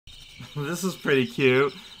This is pretty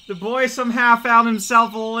cute. The boy somehow found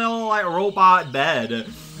himself a little, like, robot bed.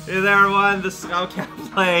 Hey there, everyone. This is Cat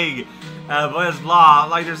playing Boy and His Blob.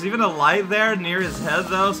 Like, there's even a light there near his head,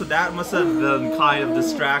 though, so that must have been kind of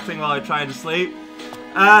distracting while I tried to sleep.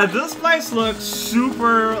 This place looks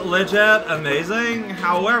super legit amazing.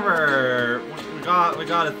 However, we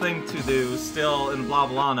got a thing to do still in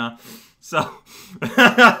Bloblana. So,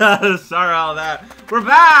 sorry about that. We're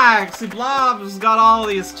back! See, Blob's got all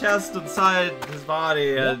these chests inside his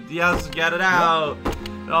body, and he has to get it out.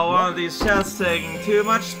 One of these chests taking too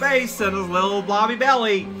much space in his little blobby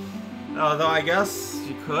belly. Although I guess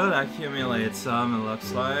you could accumulate some, it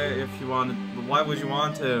looks like, if you wanted. But why would you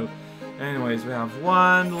want to? Anyways, we have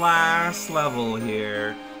one last level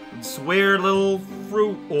here. This weird little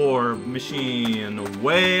fruit orb machine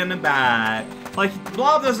way in the back. Like,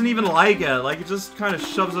 Blob doesn't even like it. Like, he just kind of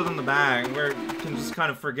shoves it in the bag where you can just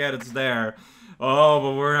kind of forget it's there. Oh,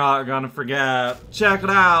 but we're not gonna forget. Check it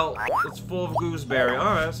out. It's full of gooseberry.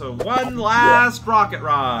 Alright, so one last rocket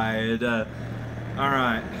ride.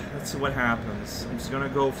 Alright, let's see what happens. I'm just gonna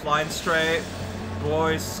go flying straight.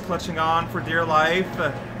 Boys clutching on for dear life.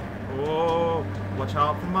 Oh, watch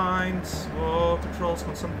out for mines. Oh, controls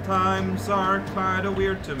can sometimes are kind of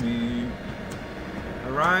weird to me.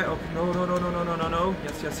 Alright, okay, no.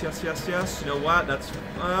 Yes. You know what? That's,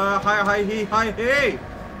 hi, hey.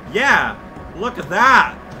 Yeah, look at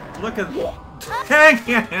that. Look at, dang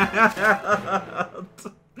it.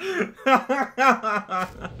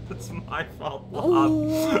 It's my fault, Blob.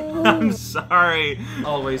 I'm sorry.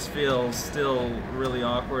 Always feels still really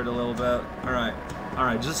awkward a little bit. Alright,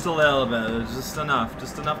 just a little bit, just enough to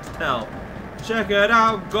tell. Check it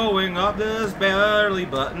out, going up this barely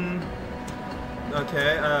button.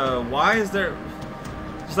 Okay, why is there...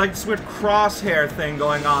 There's like this weird crosshair thing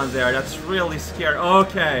going on there, that's really scary.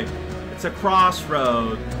 Okay, it's a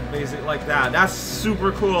crossroad, basically like that. That's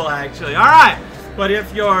super cool, actually. Alright, but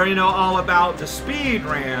if you're, you know, all about the speed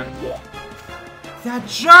rant... That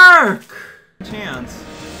jerk! Chance.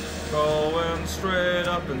 Going straight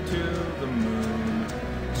up into the moon.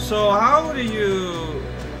 So how do you...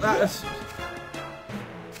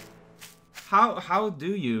 How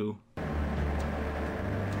do you...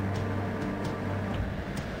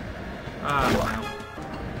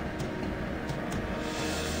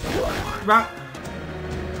 Right.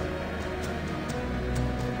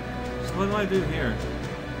 So what do I do here?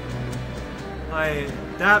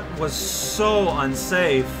 That was so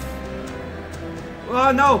unsafe.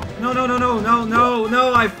 Oh no!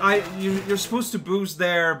 You're supposed to boost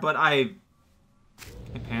there, but I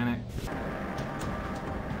panicked.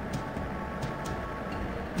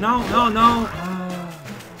 No.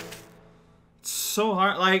 It's so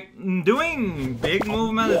hard. Like, doing big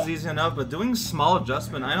movement is easy enough, but doing small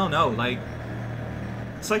adjustment, I don't know. Like,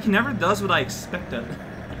 it's like he never does what I expected.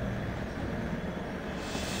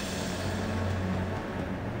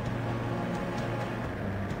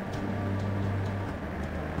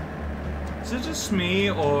 Is it just me,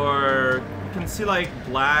 or you can see like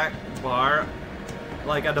black bar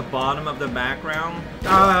like at the bottom of the background?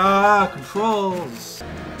 Controls!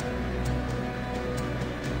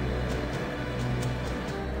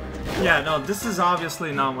 Yeah, no, this is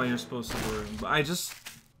obviously not what you're supposed to do, but I just...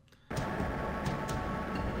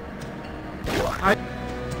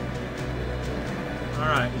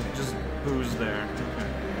 Alright, you just booze there. Okay.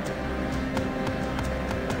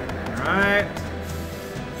 Alright.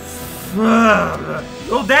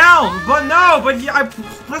 Go down! But no! But I'm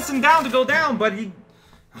pressing down to go down, but he...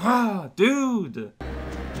 dude!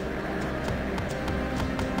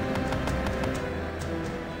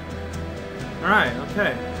 Alright,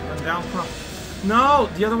 okay. I'm down from... No!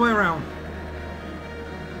 The other way around.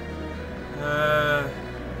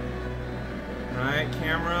 Alright,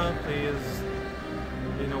 camera, please.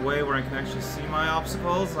 In a way where I can actually see my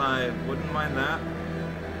obstacles. I wouldn't mind that.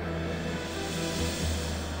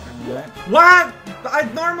 What?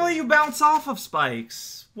 Normally you bounce off of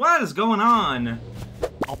spikes. What is going on?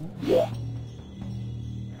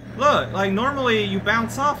 Look, like normally you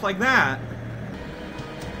bounce off like that.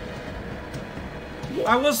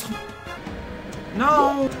 I was...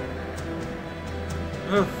 No!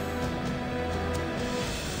 Ugh.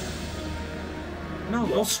 No,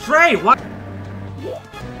 go straight! What?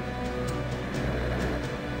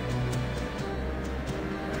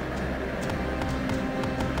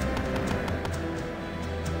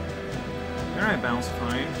 I bounce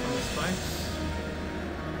fine from the spikes.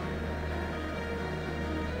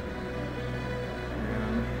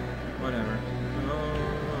 Yeah, whatever.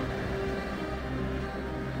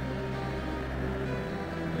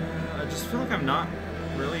 Yeah, I just feel like I'm not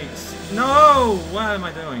really... No! What am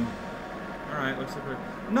I doing? Alright, looks like we're...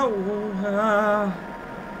 No!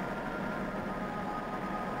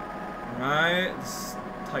 Alright,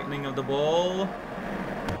 tightening of the bowl.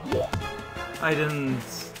 I didn't...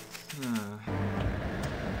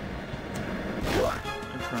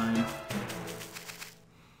 I'm trying.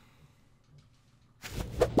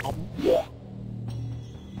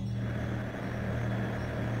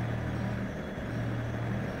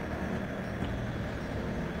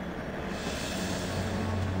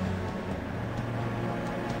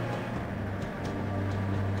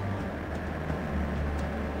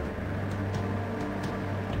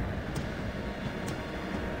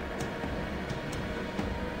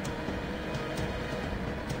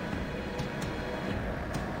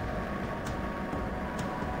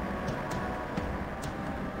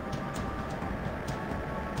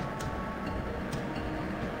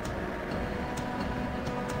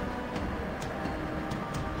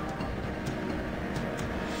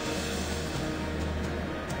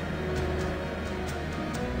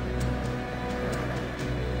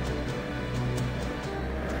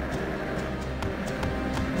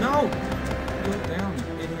 No! Go down, you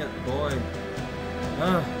idiot boy.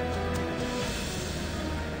 Ugh.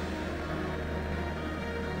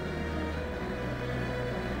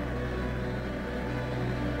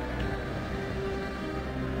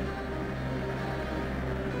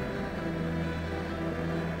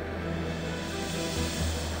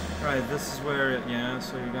 Right, this is where it, yeah,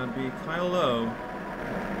 so you gotta be kinda low.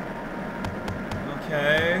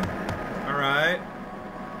 Okay. Alright.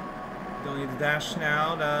 Don't need to dash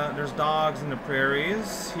now. There's dogs in the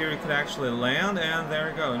prairies. Here you could actually land, and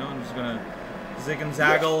there you go. No, I'm just gonna zig and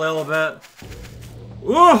zag a little bit.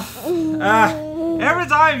 Oof! Every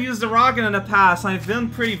time I've used the rocket in the past, I've been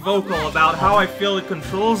pretty vocal about how I feel it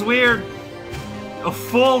controls weird. A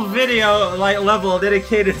full video, like, level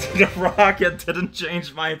dedicated to the rocket didn't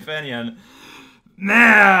change my opinion.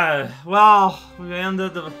 Man! Well, we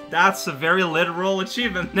ended the... That's a very literal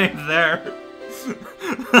achievement named there.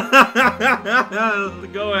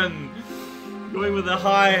 Going with a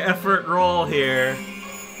high effort roll here.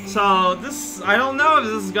 So this, I don't know if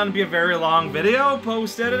this is gonna be a very long video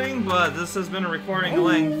post-editing, but this has been a recording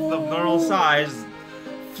length of normal size.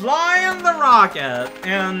 Flying the rocket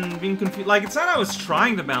and being confused. Like, it said I was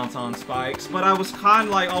trying to bounce on spikes, but I was kind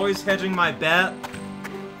of like always hedging my bet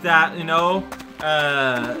that, you know,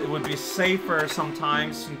 it would be safer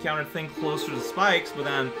sometimes to encounter things closer to spikes, but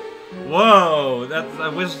then, whoa, I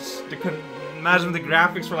wish I could imagine the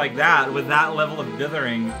graphics were like that, with that level of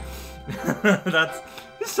dithering.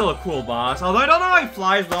 He's still a cool boss, although I don't know how he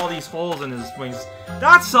flies with all these holes in his wings.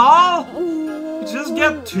 That's all? You just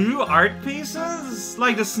get 2 art pieces?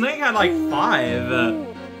 Like, the snake had like 5.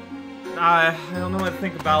 I don't know what to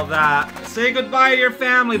think about that. Say goodbye to your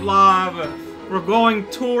family, Blob. We're going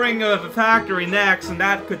touring of a factory next, and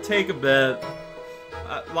that could take a bit.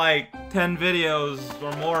 Like 10 videos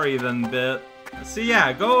or more even bit. So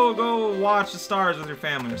yeah, go watch the stars with your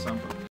family or something.